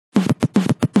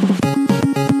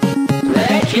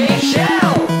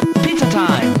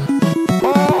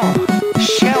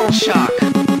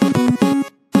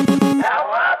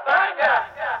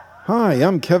Hi,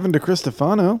 I'm Kevin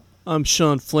DeCristofano. I'm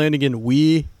Sean Flanagan.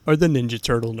 We are the Ninja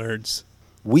Turtle Nerds.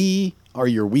 We are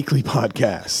your weekly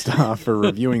podcast for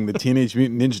reviewing the Teenage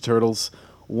Mutant Ninja Turtles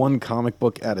one comic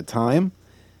book at a time.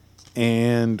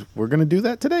 And we're going to do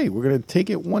that today. We're going to take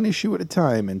it one issue at a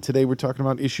time. And today we're talking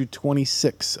about issue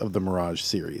 26 of the Mirage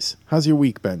series. How's your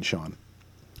week been, Sean?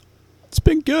 It's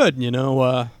been good.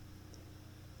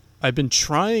 I've been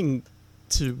trying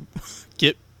to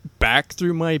get back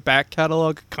through my back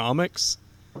catalog of comics.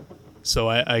 So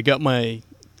I got my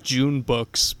June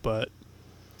books, but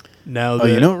now that...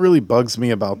 you know what really bugs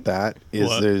me about that is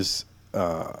What? There's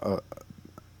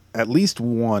at least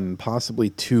one,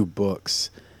 possibly two books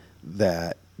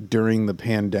that during the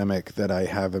pandemic that I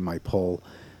have in my pull,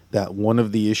 that one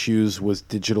of the issues was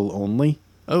digital only.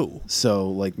 Oh.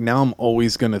 So, now I'm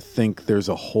always going to think there's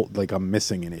a whole, I'm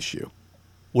missing an issue.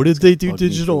 What did they do bug me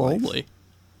digital for life. only?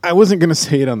 I wasn't going to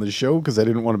say it on the show because I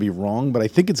didn't want to be wrong, but I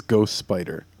think it's Ghost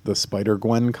Spider, the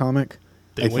Spider-Gwen comic.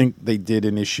 I think they did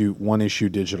one issue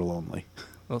digital only.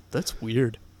 Well, that's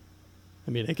weird.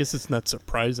 I mean, I guess it's not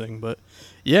surprising, but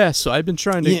yeah, so I've been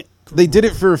trying to... Yeah, they did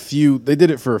it for a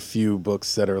few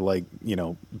books that are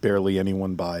barely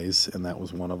anyone buys, and that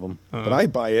was one of them. But I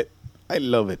buy it. I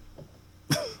love it.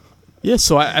 Yeah,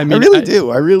 so I mean... I really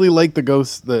do. I really like the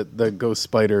Ghost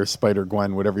Spider,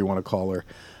 Spider-Gwen, whatever you want to call her.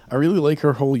 I really like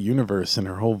her whole universe and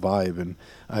her whole vibe. And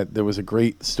there was a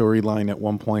great storyline at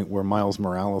one point where Miles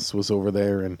Morales was over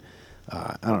there. And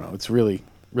I don't know. It's really,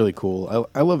 really cool.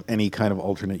 I love any kind of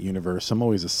alternate universe. I'm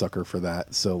always a sucker for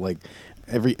that. So,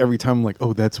 every time I'm like,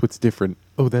 oh, that's what's different.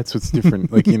 Oh, that's what's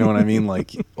different. You know what I mean?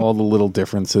 All the little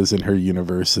differences in her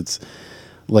universe. It's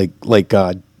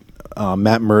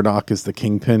Matt Murdock is the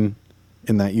Kingpin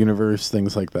in that universe.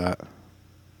 Things like that.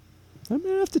 I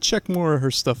mean, I have to check more of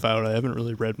her stuff out. I haven't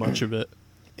really read much of it.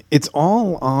 It's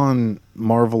all on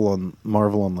Marvel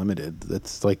Unlimited.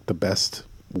 That's the best.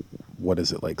 What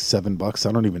is it, $7?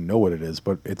 I don't even know what it is,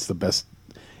 but it's the best.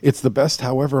 It's the best.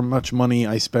 However much money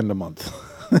I spend a month.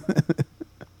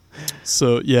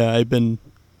 So yeah, I've been.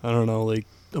 I don't know,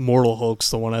 Immortal Hulk's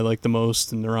the one I like the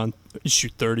most, and they're on issue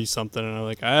 30 something, and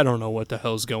I'm I don't know what the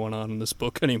hell's going on in this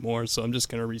book anymore, so I'm just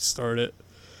gonna restart it.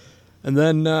 And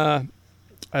then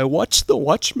I watched the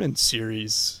Watchmen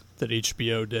series that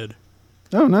HBO did.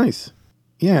 Oh, nice.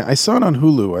 Yeah, I saw it on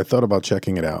Hulu. I thought about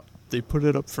checking it out. They put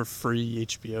it up for free,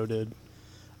 HBO did.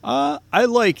 I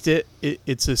liked it.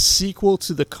 It's a sequel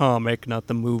to the comic, not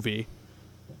the movie.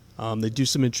 They do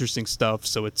some interesting stuff,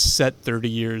 so it's set 30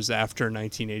 years after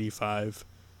 1985.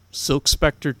 Silk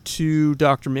Spectre 2,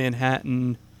 Dr.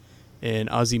 Manhattan, and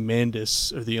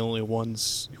Ozymandias are the only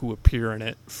ones who appear in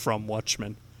it from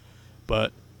Watchmen.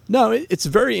 But no, it's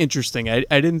very interesting. I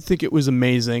didn't think it was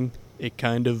amazing. It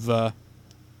kind of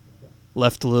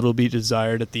left a little bit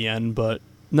desired at the end, but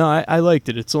no, I liked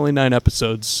it. It's only 9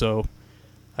 episodes, so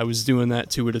I was doing that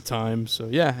 2 at a time. So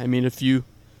yeah, I mean, if you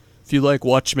like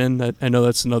Watchmen, I know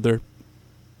that's another...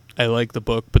 I like the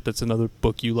book, but that's another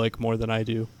book you like more than I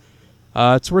do.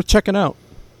 It's worth checking out.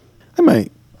 I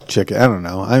might check it. I don't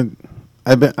know.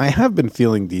 I have been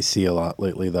feeling DC a lot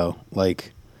lately, though.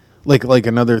 Like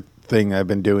another thing I've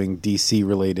been doing DC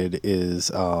related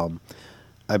is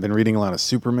I've been reading a lot of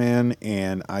Superman,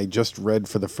 and I just read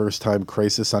for the first time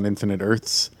Crisis on Infinite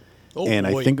Earths. Oh, and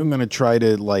boy. I think I'm going to try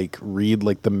to read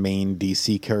the main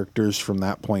DC characters from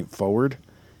that point forward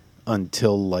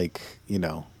until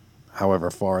however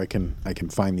far I can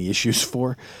find the issues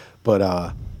for.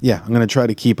 But yeah, I'm going to try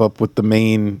to keep up with the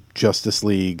main Justice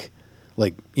League,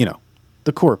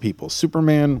 the core people: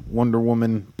 Superman, Wonder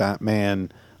Woman,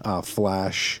 Batman,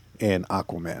 Flash, and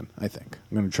Aquaman. I think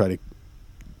I'm going to try to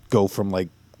go from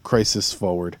Crisis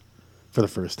forward for the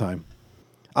first time.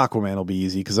 Aquaman will be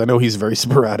easy because I know he's very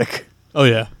sporadic. Oh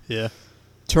yeah.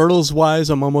 Turtles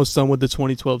wise, I'm almost done with the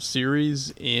 2012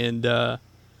 series, and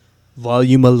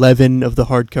volume 11 of the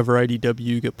hardcover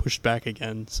IDW got pushed back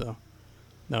again, so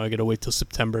now I gotta wait till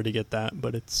September to get that,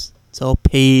 but it's all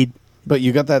paid. But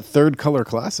you got that third color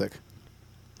classic.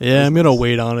 Yeah, I'm gonna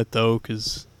wait on it though,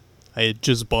 because I had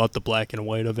just bought the black and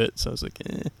white of it, so I was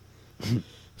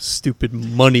stupid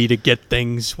money to get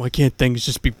things. Why can't things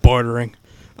just be bartering?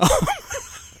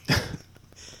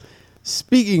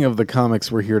 Speaking of the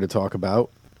comics we're here to talk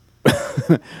about,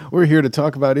 we're here to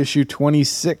talk about issue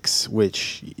 26,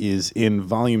 which is in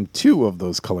volume 2 of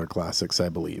those color classics, I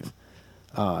believe.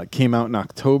 Came out in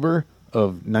October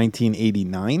of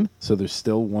 1989, so there's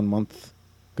still 1 month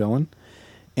going,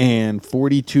 and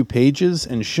 42 pages.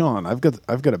 And Sean, I've got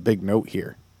a big note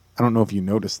here. I don't know if you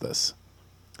noticed this.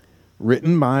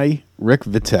 Written by Rick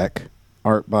Vitek,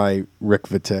 art by Rick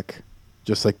Vitek,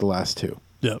 just like the last two.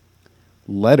 Yep.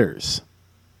 Letters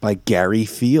by Gary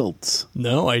Fields.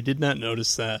 No, I did not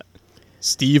notice that.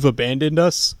 Steve abandoned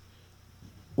us?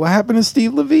 What happened to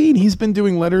Steve Levine? He's been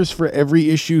doing letters for every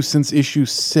issue since issue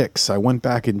 6. I went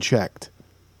back and checked.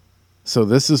 So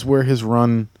this is where his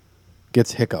run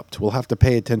gets hiccuped. We'll have to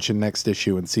pay attention next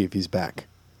issue and see if he's back.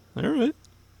 All right.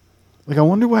 Like, I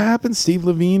wonder what happened. Steve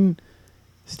Levine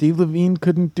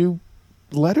couldn't do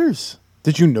letters.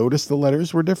 Did you notice the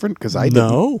letters were different? Because I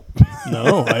didn't.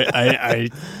 No, I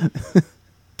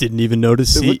didn't even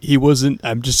notice he wasn't.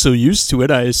 I'm just so used to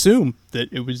it. I assume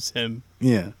that it was him.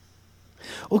 Yeah.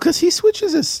 Well, because he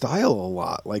switches his style a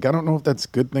lot. Like, I don't know if that's a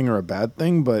good thing or a bad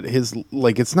thing, but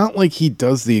it's not like he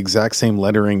does the exact same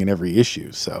lettering in every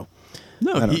issue. So,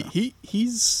 no,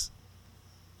 he's.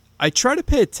 I try to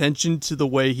pay attention to the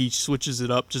way he switches it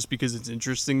up, just because it's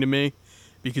interesting to me,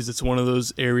 because it's one of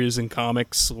those areas in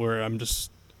comics where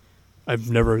I've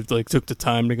never took the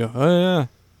time to go, oh yeah,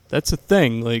 that's a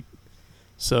thing.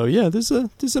 So yeah, there's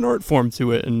an art form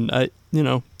to it, and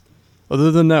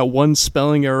other than that one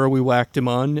spelling error we whacked him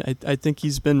on, I think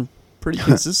he's been pretty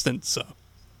consistent.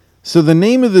 So the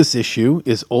name of this issue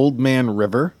is Old Man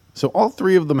River. So all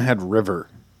three of them had River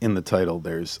in the title.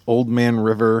 There's Old Man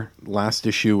River. Last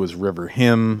issue was River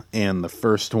Him, and the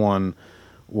first one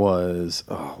was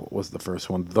what was the first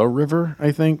one? The River,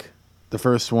 I think. The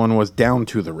first one was Down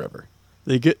to the River.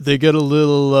 They get a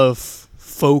little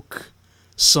folk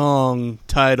song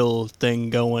title thing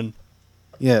going.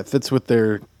 Yeah, it fits with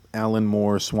their Alan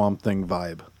Moore Swamp Thing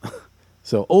vibe.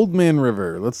 So, Old Man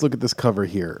River. Let's look at this cover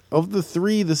here. Of the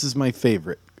three, this is my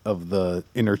favorite of the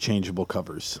interchangeable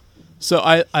covers. So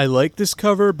I like this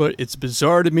cover, but it's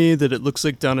bizarre to me that it looks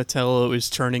like Donatello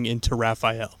is turning into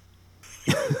Raphael.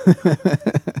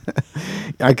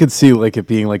 I could see it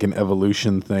being like an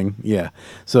evolution thing. Yeah.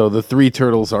 So the three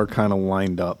turtles are kind of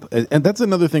lined up. And that's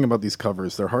another thing about these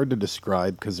covers. They're hard to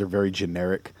describe because they're very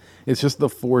generic. It's just the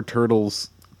four turtles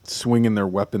swinging their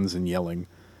weapons and yelling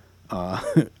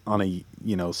on a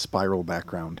spiral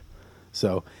background.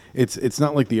 So it's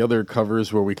not like the other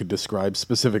covers where we could describe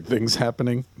specific things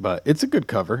happening, but it's a good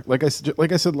cover. Like I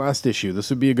said last issue, this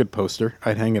would be a good poster.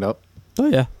 I'd hang it up. Oh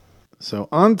yeah. So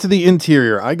on to the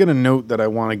interior. I got a note that I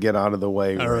want to get out of the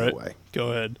way right away.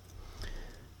 Go ahead.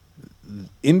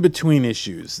 In between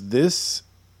issues, this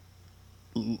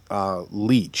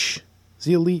leech. Is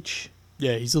he a leech?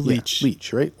 Yeah, he's a leech. Yeah,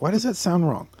 leech, right? Why does that sound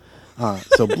wrong?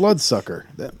 So Bloodsucker.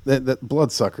 That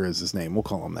Bloodsucker is his name. We'll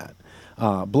call him that.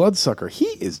 Bloodsucker. He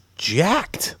is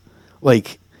jacked.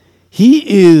 He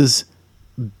is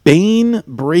Bane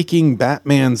breaking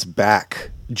Batman's back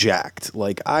jacked.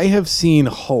 I have seen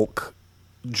Hulk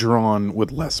drawn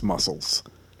with less muscles.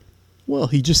 Well,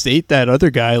 he just ate that other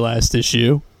guy last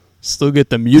issue. Still get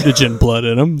the mutagen blood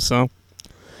in him, so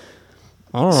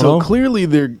I don't know. So clearly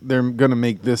they're gonna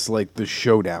make this the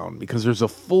showdown, because there's a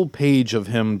full page of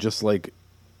him just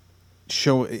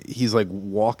he's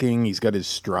walking, he's got his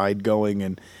stride going,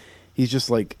 and he's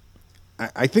just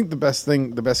I think the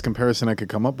best comparison I could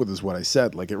come up with is what I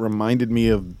said. It reminded me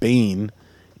of Bane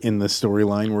in the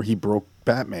storyline where he broke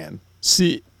Batman.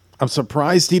 See, I'm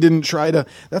surprised he didn't try to.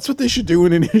 That's what they should do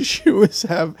in an issue, is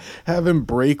have him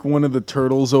break one of the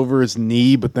turtles over his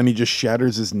knee, but then he just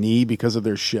shatters his knee because of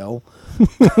their shell.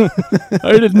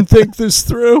 I didn't think this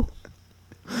through.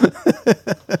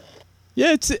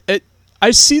 Yeah,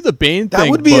 I see the Bane thing. That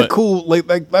would be a cool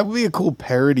that would be a cool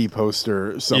parody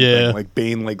poster or something. Yeah.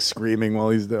 Bane screaming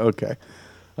while he's there. Okay.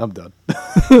 I'm done.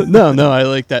 No, I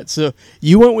like that. So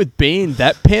you went with Bane.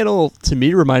 That panel to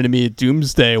me reminded me of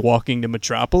Doomsday walking to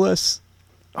Metropolis.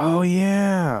 Oh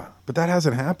yeah, but that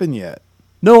hasn't happened yet.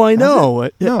 No, I know.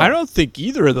 No. I don't think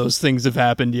either of those things have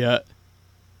happened yet.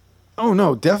 Oh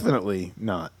no, definitely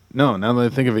not. No, now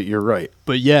that I think of it, you're right.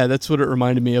 But yeah, that's what it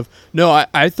reminded me of. No,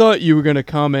 I thought you were going to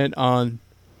comment on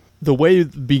the way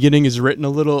the beginning is written a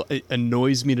little. It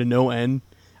annoys me to no end.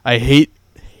 I hate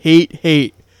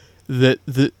that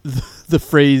the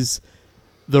phrase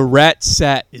 "the rat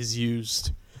sat" is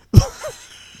used.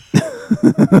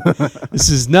 This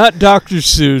is not Dr.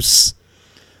 Seuss.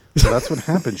 So that's what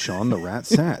happened, Sean. The rat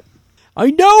sat.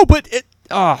 I know, but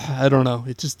I don't know.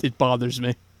 It bothers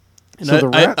me. And so the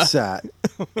rat sat,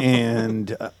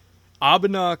 and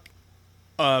Abenok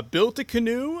built a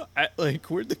canoe.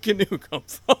 Where'd the canoe come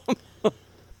from?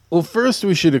 Well, first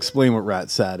we should explain what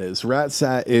Rat Sat is. Rat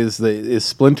Sat is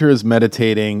Splinter is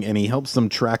meditating, and he helps them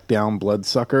track down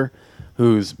Bloodsucker,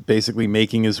 who's basically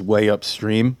making his way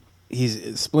upstream.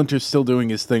 Splinter's still doing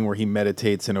his thing where he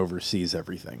meditates and oversees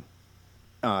everything.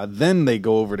 Then they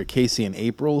go over to Casey and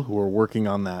April, who are working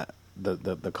on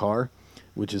the car,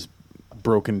 which is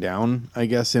broken down, I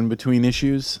guess, in between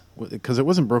issues, because it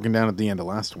wasn't broken down at the end of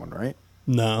last one, right?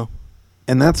 No.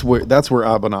 And that's where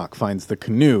Abenak finds the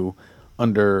canoe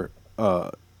under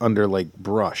like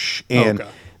brush. And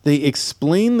they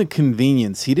explain the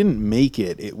convenience. He didn't make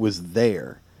it. It was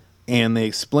there. And they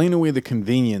explain away the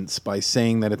convenience by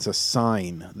saying that it's a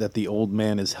sign that the old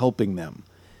man is helping them.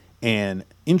 And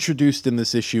introduced in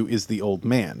this issue is the old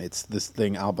man. It's this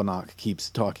thing Abenak keeps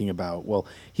talking about. Well,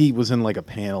 he was in like a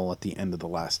panel at the end of the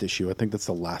last issue. I think that's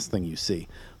the last thing you see.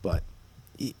 But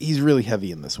he's really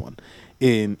heavy in this one.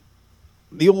 And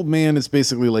the old man is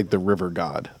basically like the river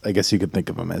god. I guess you could think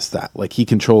of him as that. Like, he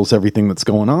controls everything that's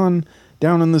going on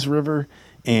down in this river.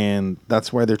 And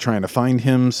that's why they're trying to find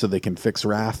him, so they can fix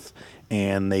Raph.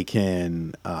 And they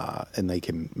can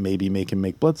maybe make him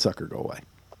make Bloodsucker go away.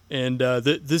 And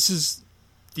this is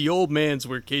the old man's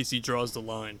where Casey draws the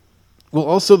line. Well,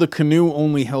 also the canoe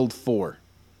only held 4.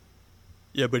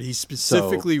 Yeah, but he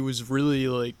specifically was really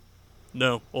like,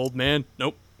 no, old man,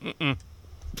 nope. Mm-mm.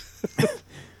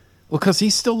 Well, because he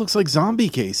still looks like zombie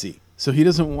Casey, so he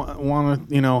doesn't want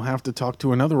to, have to talk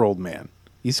to another old man.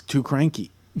 He's too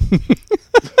cranky.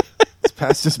 It's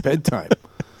past his bedtime.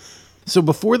 So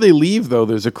before they leave, though,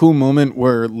 there's a cool moment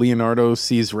where Leonardo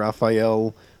sees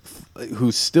Raphael,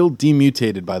 who's still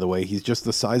demutated, by the way. He's just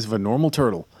the size of a normal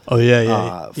turtle. Oh,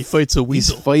 yeah. He fights a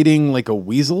weasel. He's fighting like a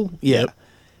weasel? Yeah.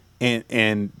 Yep.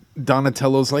 And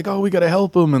Donatello's like, oh, we got to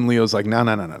help him. And Leo's like,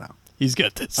 no. He's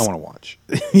got this. I want to watch.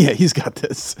 Yeah, he's got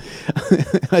this.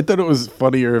 I thought it was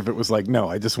funnier if it was like, no,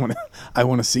 I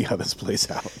want to see how this plays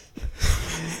out.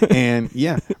 And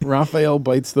yeah, Raphael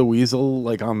bites the weasel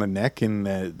like on the neck, and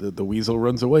the weasel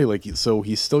runs away. So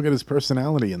he's still got his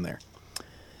personality in there.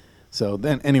 So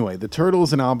then, anyway, the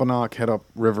turtles and Abenak head up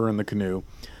river in the canoe.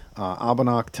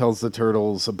 Abenak tells the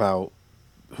turtles about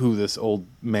who this old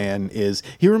man is.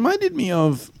 He reminded me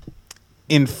of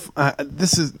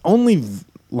this is only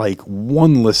like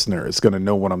one listener is going to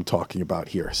know what I'm talking about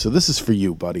here. So this is for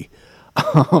you, buddy.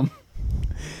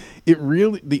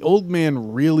 The old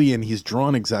man really, and he's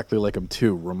drawn exactly like him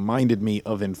too, reminded me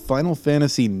of in Final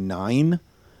Fantasy IX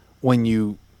when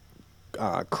you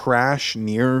crash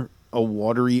near a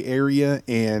watery area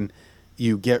and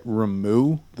you get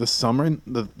Ramu, the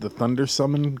thunder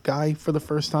summon guy for the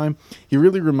first time. He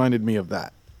really reminded me of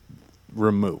that.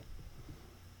 Ramu.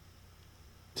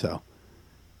 So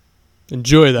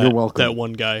enjoy that. You're welcome. That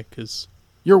one guy, because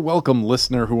you're welcome,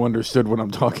 listener who understood what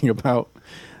I'm talking about.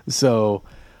 So,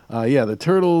 the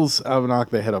turtles, Abenak,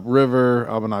 they head up river.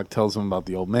 Abenak tells them about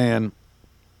the old man,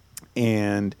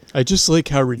 and I just like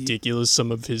how ridiculous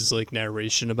some of his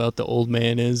narration about the old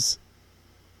man is.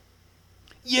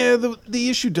 Yeah, the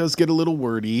issue does get a little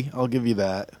wordy. I'll give you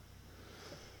that.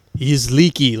 He's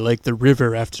leaky like the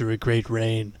river after a great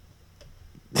rain.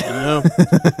 You know,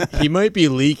 he might be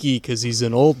leaky because he's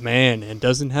an old man and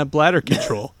doesn't have bladder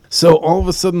control. So all of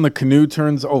a sudden the canoe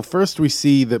turns... Oh, first we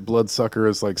see that Bloodsucker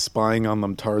is spying on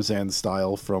them Tarzan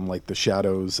style from the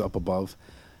shadows up above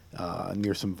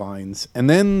near some vines. And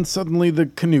then suddenly the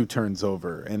canoe turns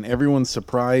over and everyone's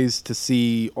surprised to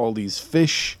see all these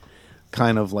fish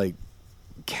kind of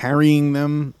carrying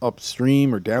them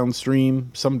upstream or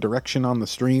downstream, some direction on the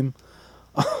stream.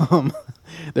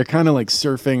 They're kind of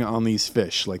surfing on these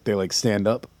fish, they stand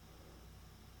up.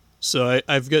 So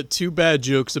I've got 2 bad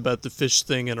jokes about the fish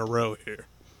thing in a row here.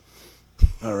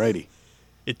 Alrighty.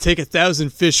 It'd take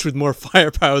 1,000 fish with more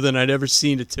firepower than I'd ever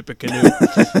seen to tip a canoe.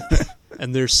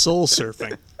 And they're soul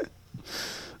surfing.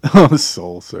 Oh,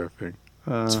 soul surfing.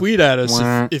 Tweet at us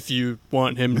if you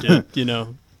want him to,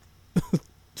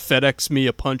 FedEx me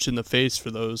a punch in the face for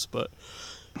those, but...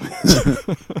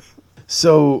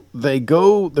 So they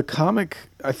go, the comic,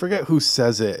 I forget who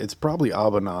says it, it's probably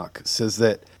Abenak, says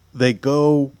that they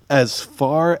go as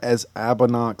far as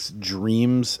Abenak's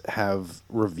dreams have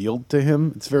revealed to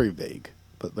him. It's very vague,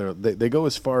 but they go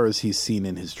as far as he's seen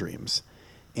in his dreams.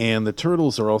 And the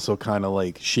turtles are also kind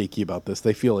of shaky about this.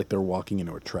 They feel like they're walking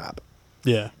into a trap.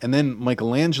 Yeah. And then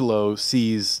Michelangelo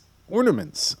sees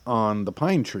ornaments on the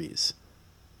pine trees,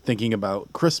 thinking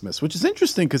about Christmas, which is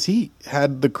interesting because he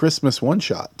had the Christmas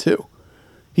one-shot too.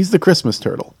 He's the Christmas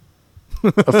turtle,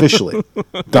 officially.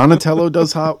 Donatello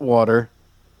does hot water,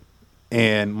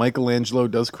 and Michelangelo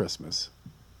does Christmas.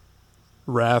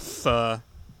 Raph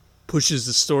pushes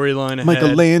the storyline ahead.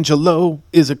 Michelangelo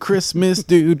is a Christmas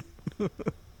dude.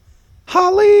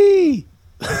 Holly!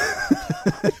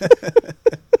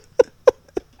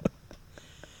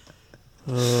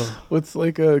 What's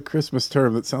a Christmas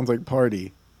term that sounds like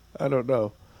party? I don't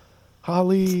know.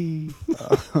 Holly.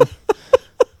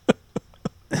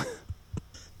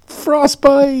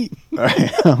 Frostbite. All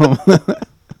right.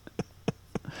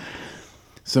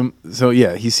 So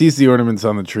yeah, he sees the ornaments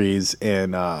on the trees,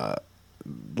 and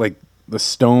the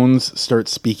stones start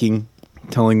speaking,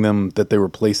 telling them that they were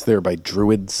placed there by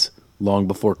druids long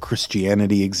before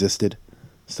Christianity existed,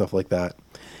 stuff like that.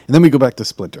 And then we go back to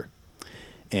Splinter,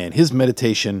 and his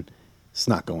meditation is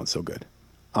not going so good.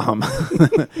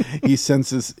 He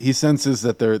senses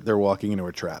that they're walking into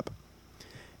a trap.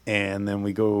 And then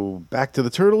we go back to the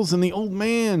turtles, and the old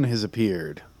man has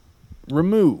appeared.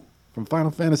 Ramu from Final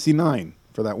Fantasy IX,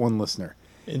 for that one listener.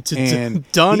 And to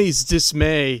Donnie's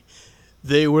dismay,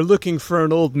 they were looking for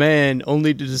an old man,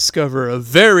 only to discover a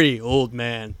very old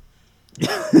man.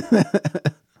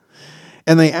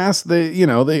 And they asked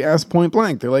point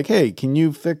blank. They're like, "Hey, can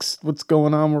you fix what's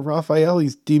going on with Raphael?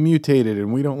 He's demutated,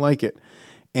 and we don't like it."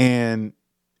 And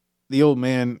the old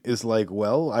man is like,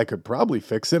 "Well, I could probably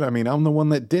fix it. I mean, I'm the one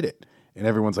that did it." And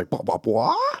everyone's like, "Blah blah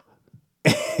blah."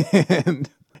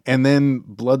 And then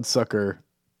Bloodsucker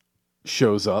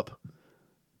shows up,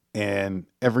 and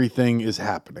everything is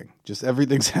happening. Just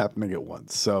everything's happening at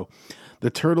once. So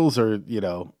the turtles are,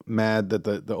 mad that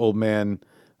the old man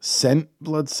sent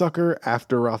Bloodsucker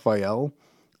after Raphael,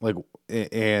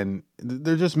 and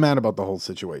they're just mad about the whole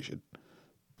situation.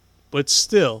 But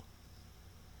still,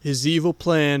 his evil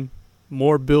plan,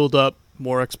 more build up,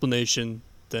 more explanation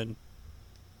than,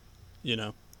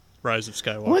 Rise of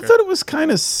Skywalker. Well, I thought it was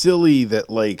kind of silly that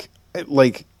like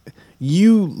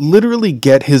you literally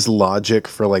get his logic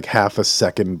for like half a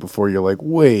second before you're like,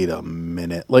 wait a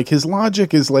minute. Like his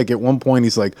logic is like at one point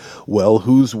he's like, well,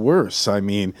 who's worse? I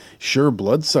mean, sure,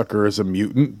 Bloodsucker is a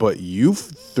mutant, but you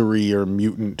three are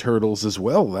mutant turtles as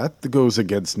well. That goes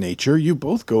against nature. You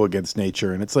both go against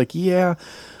nature. And it's like, yeah,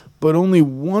 but only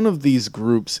one of these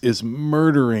groups is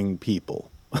murdering people.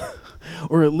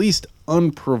 Or at least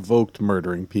unprovoked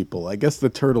murdering people. I guess the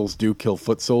turtles do kill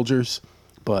foot soldiers,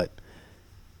 but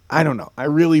I don't know. I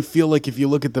really feel like if you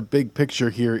look at the big picture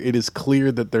here, it is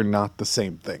clear that they're not the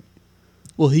same thing.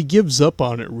 Well, he gives up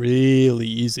on it really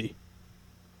easy.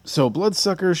 So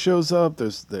Bloodsucker shows up.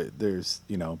 There's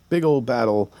big old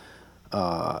battle.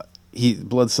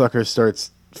 Bloodsucker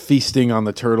starts feasting on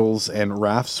the turtles, and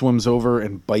Raph swims over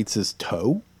and bites his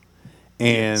toe,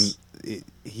 and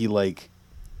he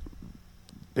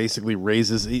basically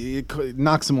it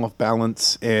knocks him off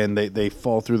balance, and they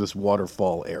fall through this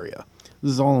waterfall area.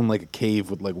 This is all in like a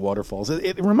cave with like waterfalls.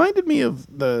 It reminded me of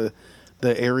the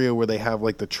area where they have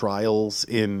like the trials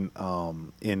in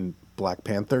Black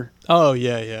Panther. Oh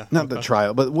yeah. Not the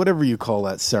trial, but whatever you call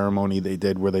that ceremony they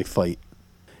did where they fight.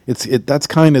 That's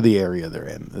kind of the area they're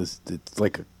in. It's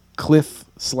like a cliff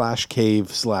 /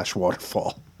 cave /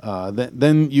 waterfall.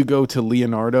 Then you go to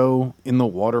Leonardo in the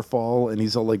waterfall, and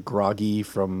he's all like groggy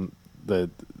from the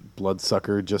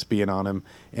Bloodsucker just being on him,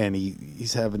 and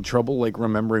he's having trouble like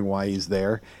remembering why he's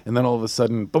there. And then all of a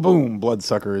sudden, boom,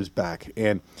 Bloodsucker is back.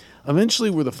 And eventually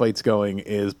where the fight's going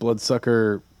is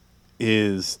Bloodsucker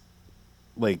is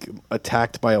like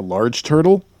attacked by a large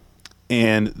turtle,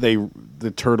 and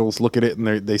the turtles look at it and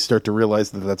they start to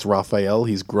realize that that's Raphael.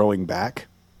 He's growing back.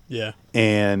 Yeah.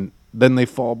 And then they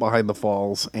fall behind the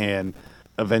falls, and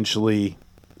eventually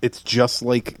it's just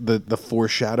like the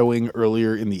foreshadowing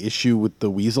earlier in the issue with the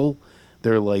weasel.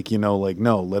 They're like, no,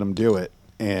 let him do it.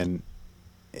 And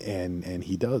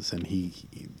he does, and he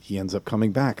ends up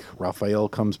coming back. Raphael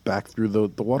comes back through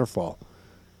the waterfall.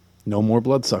 No more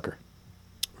Bloodsucker.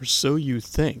 Or so you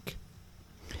think.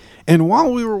 And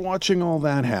while we were watching all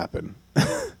that happen,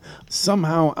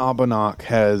 somehow Albanach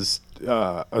has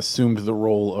assumed the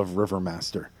role of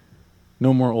Rivermaster.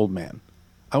 No more old man.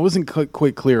 I wasn't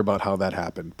quite clear about how that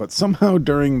happened, but somehow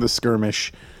during the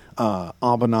skirmish,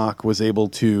 Albanach was able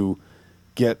to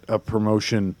get a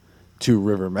promotion to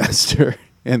Rivermaster,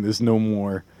 and there's no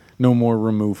more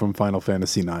Ramu from Final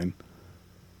Fantasy IX.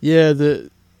 Yeah, the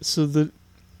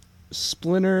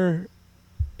Splinter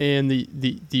and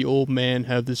the old man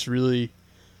have this really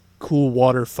cool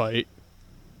water fight,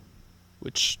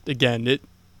 which again,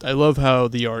 I love how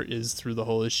the art is through the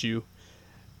whole issue.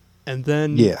 And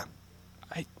then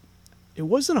it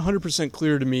wasn't 100%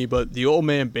 clear to me, but the old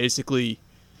man basically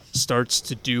starts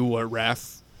to do what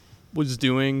Raph was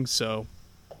doing, so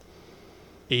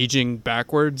aging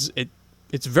backwards.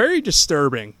 It's very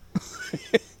disturbing.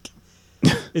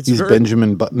 He's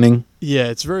Benjamin Buttoning. Yeah,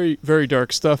 it's very, very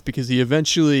dark stuff because he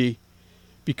eventually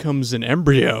becomes an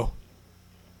embryo,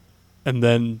 and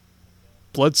then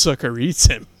Bloodsucker eats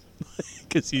him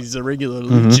because he's a regular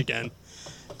leech again.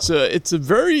 So it's a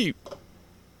very,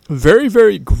 very,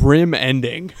 very grim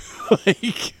ending.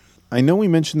 I know we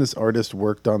mentioned this artist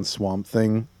worked on Swamp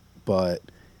Thing, but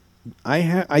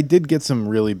I did get some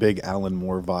really big Alan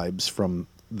Moore vibes from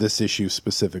this issue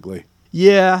specifically.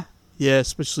 Yeah,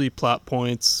 especially plot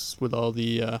points with all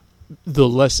the the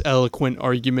less eloquent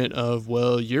argument of,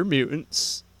 well, you're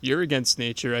mutants, you're against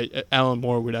nature. Alan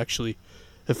Moore would actually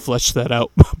have fleshed that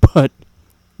out. But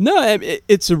no,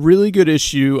 it's a really good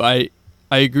issue. I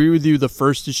agree with you. The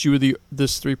first issue of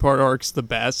this 3-part arc's the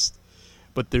best,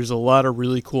 but there's a lot of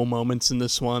really cool moments in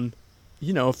this one.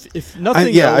 You know, if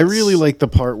nothing else... I really like the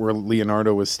part where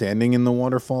Leonardo was standing in the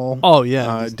waterfall. Oh,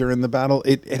 yeah. During the battle.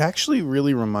 It actually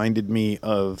really reminded me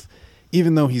of,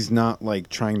 even though he's not, like,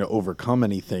 trying to overcome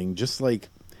anything, just, like,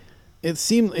 it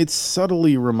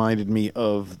subtly reminded me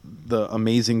of the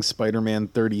Amazing Spider-Man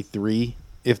 33,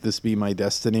 If This Be My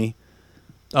Destiny.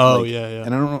 Oh, like, yeah.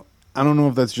 And I don't know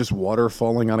if that's just water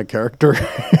falling on a character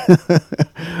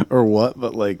or what,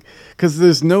 but like, because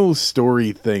there's no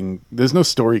story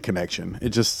connection. It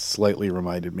just slightly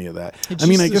reminded me of that. I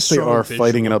mean, I guess they are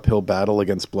fighting an uphill battle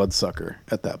against Bloodsucker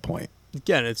at that point.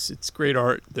 Again, it's great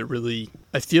art that really,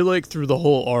 I feel like through the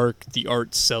whole arc, the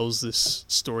art sells this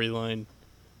storyline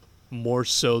more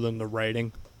so than the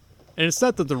writing. And it's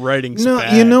not that the writing's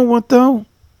bad. You know what though?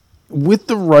 With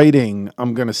the writing,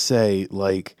 I'm going to say,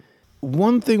 like,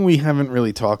 one thing we haven't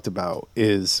really talked about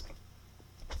is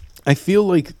I feel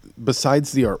like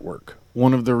besides the artwork,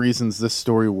 one of the reasons this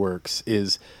story works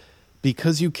is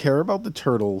because you care about the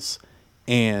turtles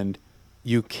and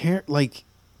you care, like,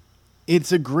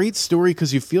 it's a great story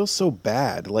because you feel so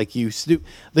bad. Like,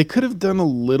 they could have done a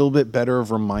little bit better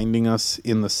of reminding us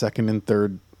in the second and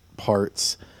third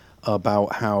parts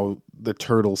about how the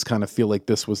turtles kind of feel like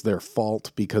this was their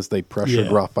fault because they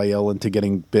pressured Raphael into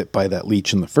getting bit by that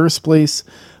leech in the first place.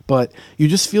 But you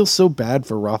just feel so bad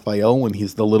for Raphael when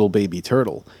he's the little baby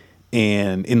turtle,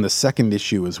 and in the second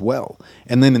issue as well.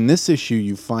 And then in this issue,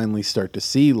 you finally start to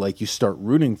see, like, you start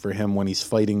rooting for him when he's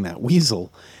fighting that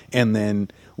weasel. And then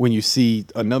when you see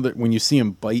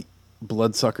him bite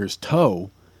Bloodsucker's toe,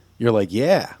 you're like,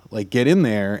 yeah, like, get in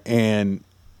there. And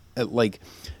like,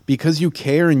 because you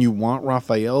care and you want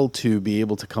Raphael to be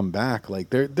able to come back, like,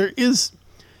 there is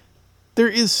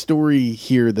story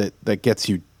here that gets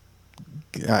you.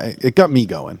 It got me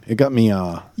going. It got me.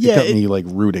 Me like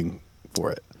rooting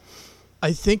for it.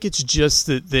 I think it's just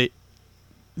that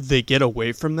they get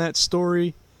away from that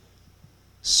story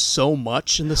so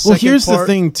much in the second part. Well, here's the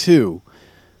thing too.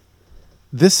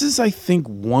 This is, I think,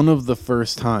 one of the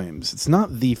first times. It's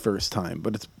not the first time,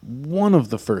 but it's one of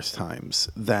the first times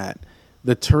that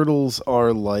the turtles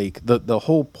are like, the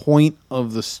whole point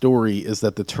of the story is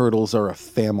that the turtles are a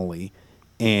family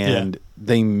and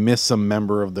they miss a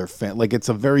member of their family. Like, it's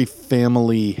a very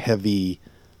family heavy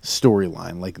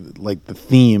storyline. Like the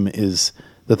theme is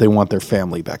that they want their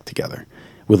family back together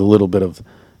with a little bit of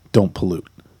don't pollute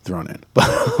thrown in,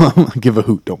 but give a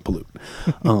hoot, don't pollute.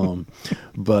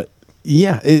 But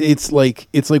yeah, it's like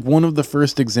one of the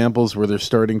first examples where they're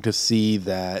starting to see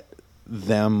that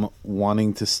them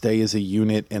wanting to stay as a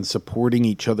unit and supporting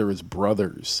each other as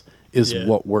brothers is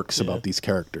what works about these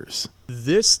characters.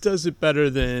 This does it better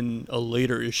than a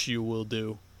later issue will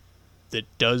do that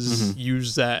does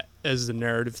use that as the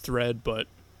narrative thread, but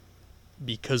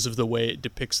because of the way it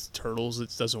depicts the turtles,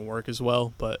 it doesn't work as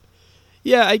well. But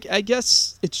yeah, I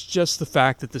guess it's just the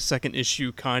fact that the second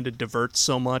issue kind of diverts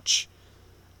so much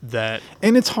that...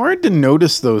 And it's hard to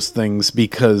notice those things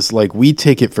because, like, we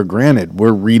take it for granted.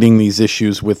 We're reading these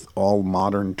issues with all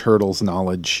modern Turtles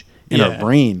knowledge in our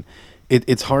brain.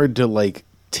 It's hard to, like,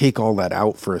 take all that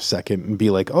out for a second and be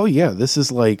like, oh yeah, this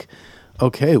is like,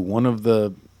 okay, one of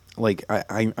the... Like,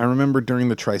 I remember during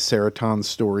the Triceratons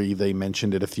story, they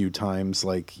mentioned it a few times,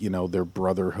 like, you know, their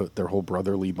brotherhood, their whole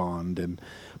brotherly bond.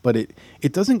 But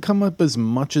it doesn't come up as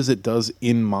much as it does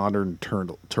in modern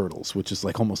Turtles, which is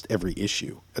like almost every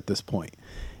issue at this point.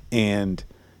 And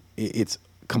it's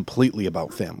completely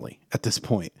about family at this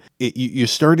point. You're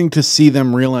starting to see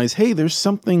them realize, hey, there's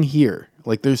something here.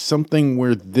 Like, there's something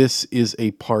where this is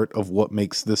a part of what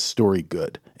makes this story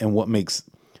good and what makes...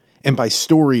 And by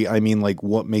story, I mean, like,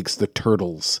 what makes the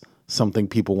Turtles something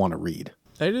people want to read.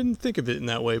 I didn't think of it in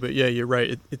that way, but yeah, you're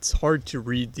right. It's hard to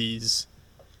read these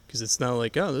because it's not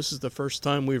like, oh, this is the first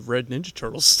time we've read Ninja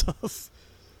Turtle stuff.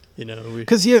 You know?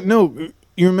 Because, you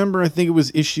remember, I think it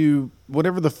was issue,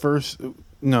 whatever the first,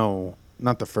 no,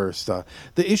 not the first, the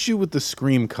issue with the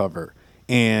Scream cover.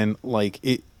 And, like,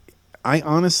 it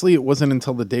wasn't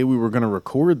until the day we were going to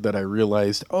record that I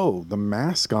realized, oh, the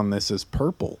mask on this is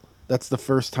purple. That's the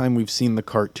first time we've seen the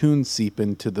cartoon seep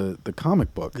into the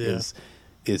comic book.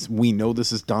 Is we know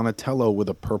this is Donatello with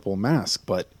a purple mask,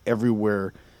 but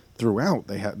everywhere throughout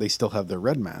they still have their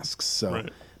red masks. So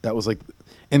that was like,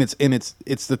 and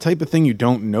it's the type of thing you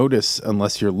don't notice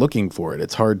unless you're looking for it.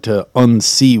 It's hard to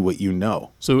unsee what you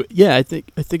know. So yeah, I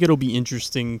think it'll be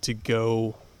interesting to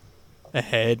go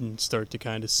ahead and start to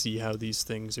kind of see how these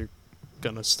things are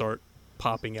gonna start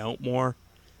popping out more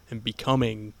and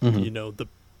becoming,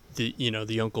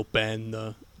 the Uncle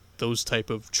Ben, those type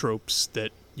of tropes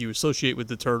that you associate with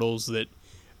the Turtles that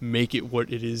make it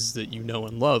what it is that you know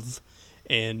and love.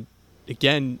 And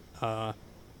again,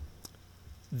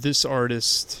 this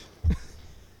artist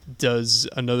does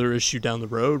another issue down the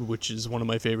road, which is one of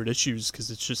my favorite issues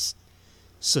because it's just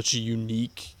such a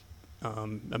unique,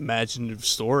 imaginative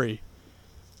story.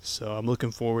 So I'm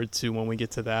looking forward to when we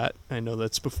get to that. I know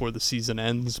that's before the season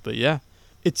ends, but yeah.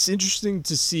 It's interesting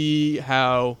to see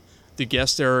how the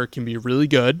guest error can be really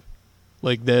good,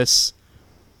 like this,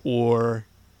 or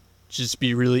just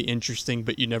be really interesting,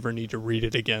 but you never need to read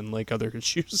it again like other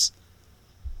issues.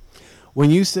 When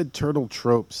you said turtle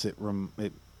tropes,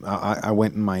 I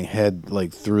went in my head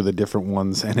like through the different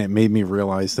ones, and it made me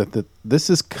realize that this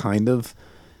is kind of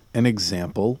an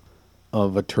example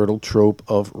of a turtle trope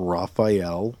of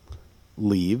Raphael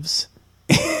leaves.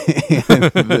 And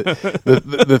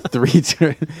the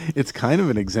three, it's kind of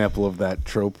an example of that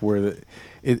trope where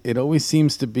it always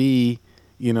seems to be,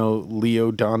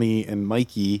 Leo, Donnie, and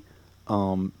Mikey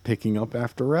picking up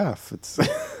after Raph. It's,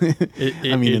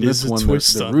 in this one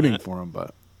they're rooting for him,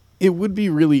 but it would be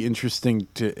really interesting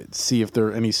to see if there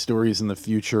are any stories in the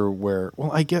future where,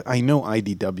 I know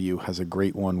IDW has a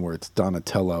great one where it's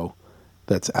Donatello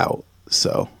that's out.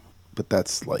 So, but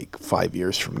that's like 5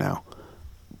 years from now,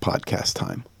 podcast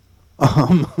time.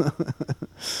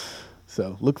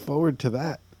 So look forward to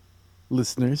that,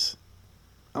 listeners.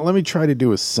 Let me try to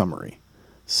do a summary.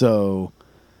 So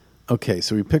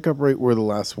we pick up right where the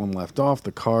last one left off.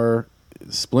 The car,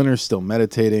 Splinter's still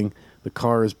meditating. The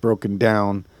car is broken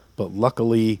down, but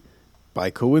luckily, by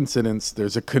coincidence,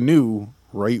 there's a canoe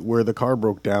right where the car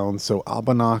broke down. So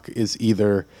Abanak is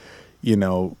either,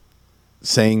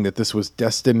 saying that this was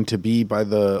destined to be by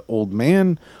the old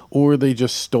man, or they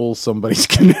just stole somebody's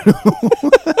canoe.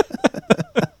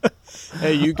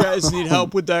 Hey, you guys need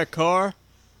help with that car?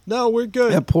 No, we're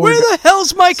good. Where the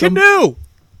hell's my canoe?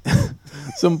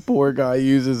 Some poor guy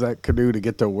uses that canoe to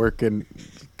get to work and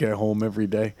get home every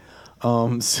day.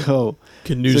 Canoes to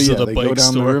the bike go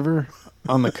down store. the river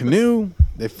on the canoe.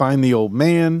 They find the old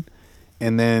man,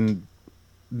 and then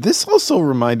this also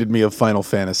reminded me of Final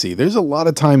Fantasy. There's a lot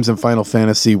of times in Final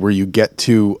Fantasy where you get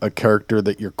to a character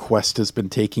that your quest has been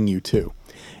taking you to,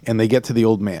 and they get to the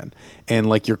old man, and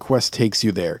like your quest takes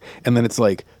you there, and then it's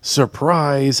like,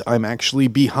 surprise, I'm actually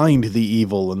behind the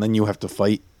evil, and then you have to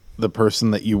fight the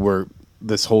person that you were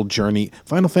this whole journey.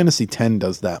 Final Fantasy X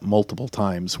does that multiple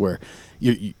times where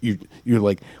you're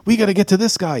like, we got to get to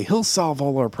this guy, he'll solve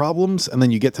all our problems, and then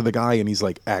you get to the guy and he's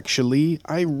like, actually,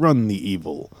 I run the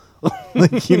evil.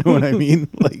 Like, you know what I mean?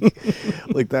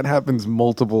 Like that happens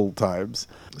multiple times.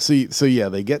 So yeah,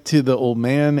 they get to the old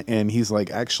man and he's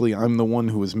like, actually, I'm the one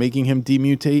who was making him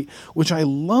demutate, which I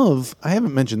love. I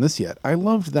haven't mentioned this yet. I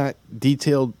loved that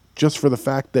detail just for the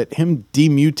fact that him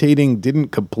demutating didn't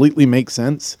completely make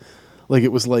sense. Like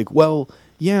it was like, well,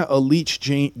 yeah, a leech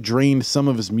drained some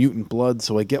of his mutant blood,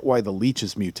 so I get why the leech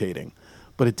is mutating.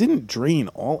 But it didn't drain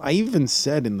all. I even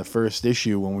said in the first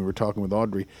issue when we were talking with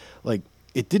Audrey, like,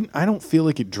 I don't feel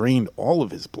like it drained all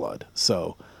of his blood.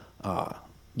 So,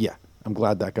 yeah, I'm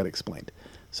glad that got explained.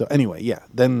 So anyway, yeah,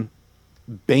 then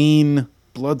Bane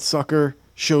Bloodsucker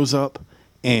shows up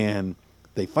and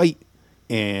they fight,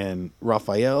 and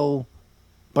Raphael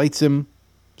bites him,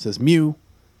 says mew,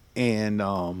 and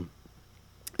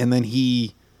then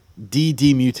he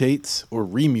demutates or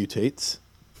remutates,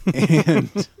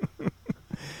 and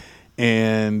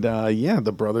and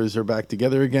the brothers are back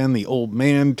together again. The old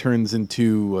man turns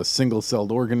into a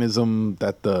single-celled organism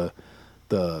that the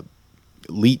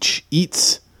leech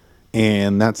eats,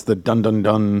 and that's the dun dun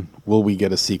dun. Will we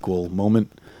get a sequel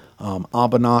moment?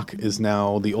 Abanak is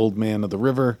now the old man of the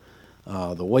river.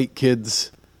 The white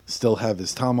kids still have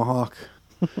his tomahawk.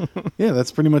 Yeah,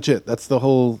 that's pretty much it. That's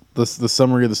the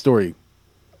summary of the story.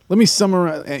 Let me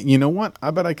summarize. You know what?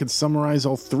 I bet I could summarize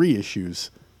all 3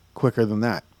 issues quicker than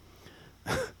that.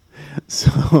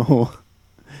 So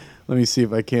let me see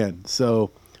if I can.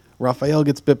 So Raphael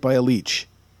gets bit by a leech.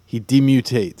 He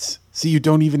demutates. See, you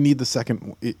don't even need the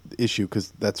second issue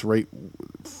because that's right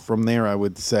from there. I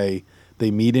would say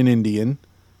they meet an Indian.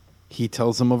 He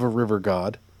tells them of a river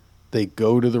god. They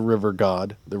go to the river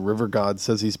god. The river god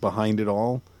says he's behind it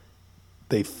all.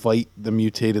 They fight the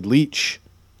mutated leech.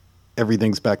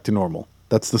 Everything's back to normal.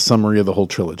 That's the summary of the whole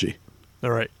trilogy.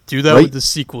 All right. Do that with the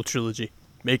sequel trilogy.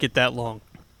 Make it that long.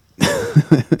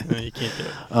 No, you can't do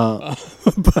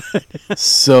it.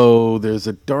 So there's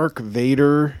a Dark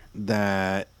Vader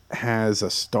that has a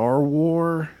Star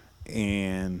War,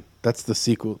 and That's the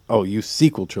sequel. Oh, you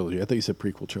sequel trilogy. I thought you said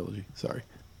prequel trilogy. Sorry.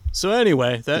 So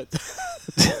anyway,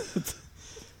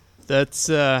 that's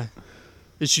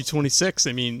issue 26.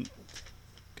 I mean,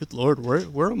 good Lord,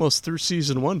 we're almost through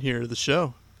season 1 here of the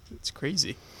show. It's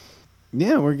crazy.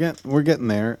 Yeah, we're getting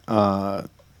there.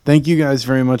 Thank you guys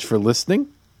very much for listening.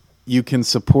 You can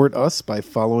support us by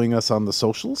following us on the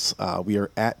socials. We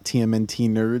are at TMNT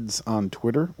Nerds on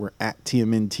Twitter. We're at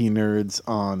TMNT Nerds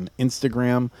on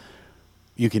Instagram.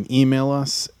 You can email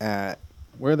us at,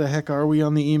 where the heck are we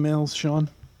on the emails, Sean?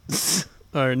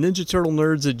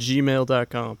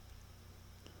 NinjaTurtleNerds@gmail.com.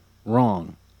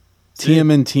 Wrong.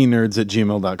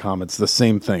 TMNTnerds@gmail.com. It's the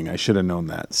same thing. I should have known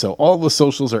that. So all the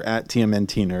socials are at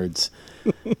TMNT Nerds.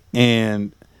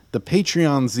 And the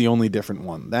Patreon's the only different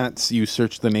one. That's, you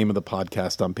search the name of the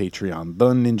podcast on Patreon,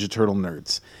 The Ninja Turtle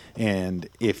Nerds. And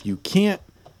if you can't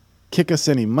kick us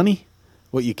any money,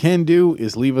 what you can do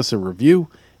is leave us a review.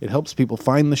 It helps people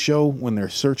find the show when they're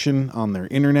searching on their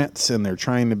internets and they're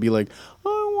trying to be like,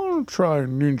 I want to try a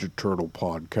Ninja Turtle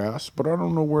podcast, but I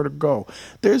don't know where to go.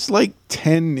 There's like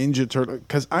 10 Ninja Turtle,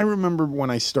 because I remember when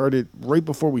I started, right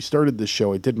before we started this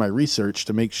show, I did my research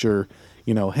to make sure,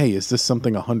 hey, is this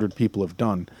something 100 people have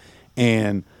done?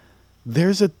 And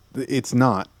it's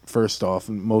not, first off,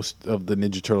 most of the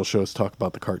Ninja Turtle shows talk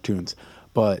about the cartoons,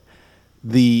 but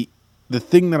the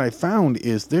thing that I found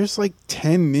is there's like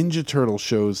 10 Ninja Turtle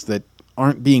shows that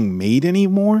aren't being made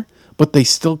anymore, but they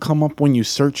still come up when you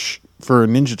search for a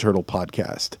Ninja Turtle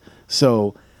podcast.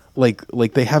 So like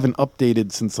they haven't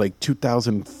updated since like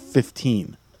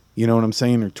 2015, you know what I'm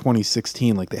saying? Or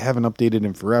 2016, like they haven't updated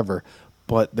in forever,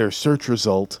 but their search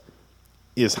result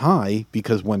is high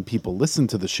because when people listen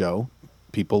to the show,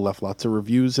 people left lots of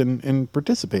reviews and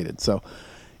participated. So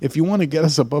if you want to get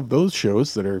us above those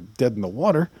shows that are dead in the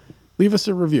water, leave us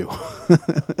a review.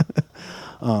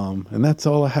 And that's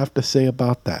all I have to say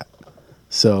about that.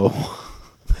 So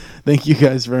thank you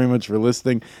guys very much for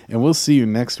listening, and we'll see you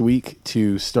next week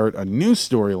to start a new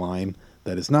storyline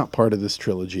that is not part of this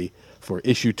trilogy for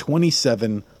issue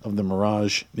 27 of the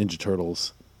Mirage Ninja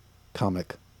Turtles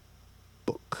comic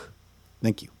book.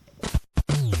 Thank you.